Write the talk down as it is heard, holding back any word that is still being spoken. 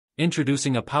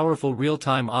Introducing a powerful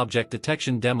real-time object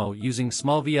detection demo using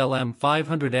SmolVLM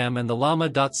 500M and the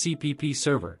llama.cpp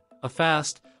server, a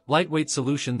fast, lightweight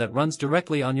solution that runs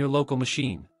directly on your local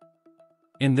machine.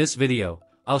 In this video,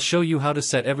 I'll show you how to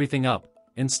set everything up,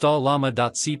 install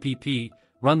llama.cpp,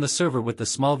 run the server with the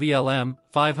SmolVLM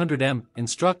 500M,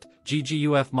 instruct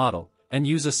GGUF model, and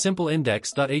use a simple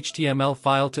index.html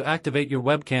file to activate your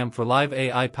webcam for live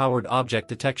AI-powered object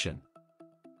detection.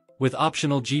 With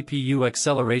optional GPU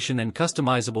acceleration and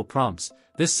customizable prompts,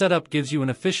 this setup gives you an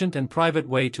efficient and private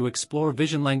way to explore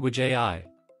vision language AI.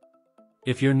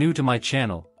 If you're new to my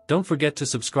channel, don't forget to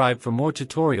subscribe for more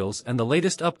tutorials and the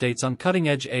latest updates on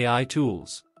cutting-edge AI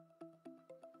tools.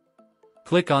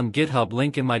 Click on GitHub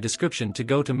link in my description to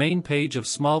go to main page of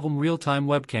SmolVLM real-time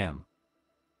webcam.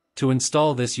 To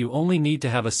install this you only need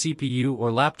to have a CPU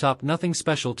or laptop, nothing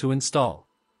special to install.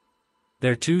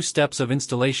 There are 2 steps of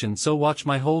installation, so watch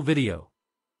my whole video.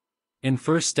 In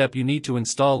first step you need to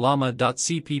install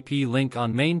llama.cpp link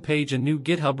on main page. A new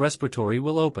GitHub repository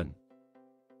will open.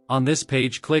 On this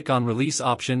page click on release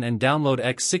option and download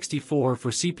x64 for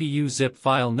CPU zip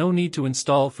file, no need to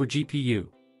install for GPU.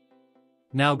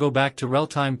 Now go back to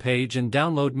real-time page and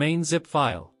download main zip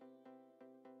file.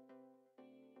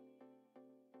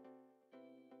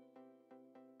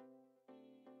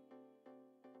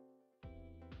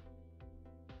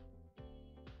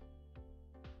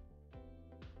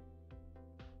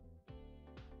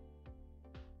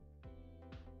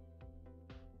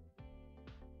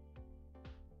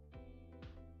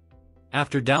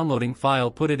 After downloading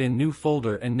file, put it in new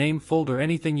folder and name folder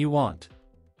anything you want.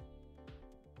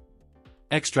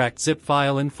 Extract zip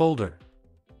file in folder.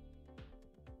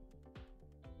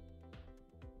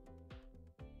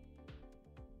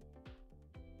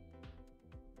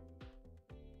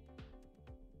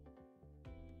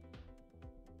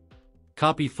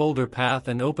 Copy folder path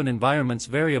and open environments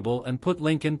variable and put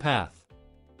link in path.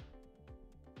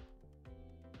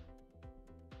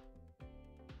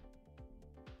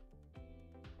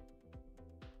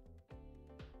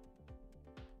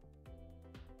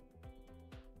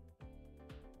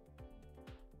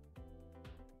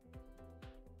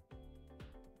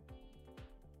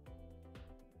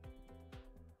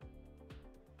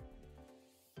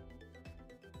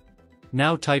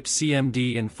 Now type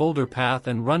cmd in folder path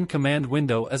and run command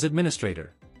window as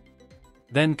administrator.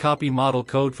 Then copy model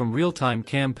code from real-time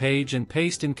cam page and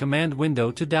paste in command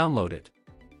window to download it.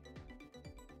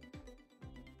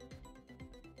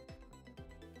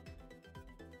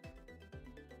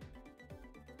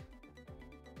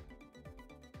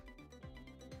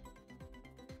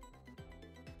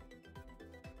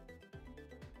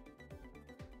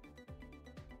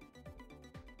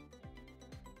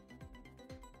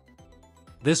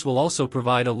 This will also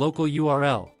provide a local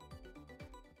URL.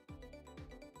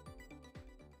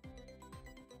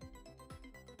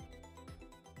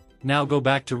 Now go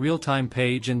back to real-time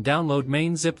page and download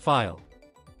main zip file.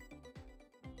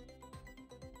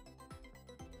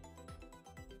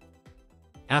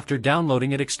 After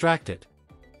downloading it, extract it.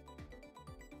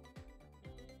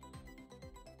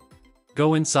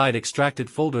 Go inside extracted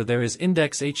folder, there is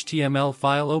index.html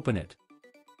file, open it.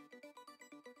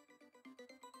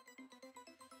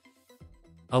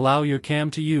 Allow your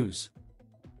cam to use.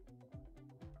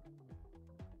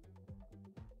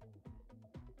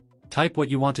 Type what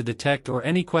you want to detect or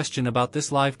any question about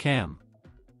this live cam.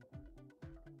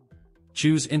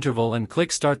 Choose interval and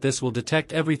click start. This will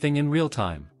detect everything in real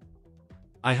time.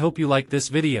 I hope you like this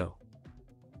video.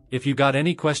 If you got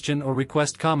any question or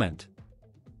request, comment.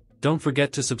 Don't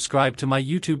forget to subscribe to my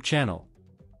YouTube channel.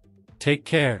 Take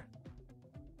care.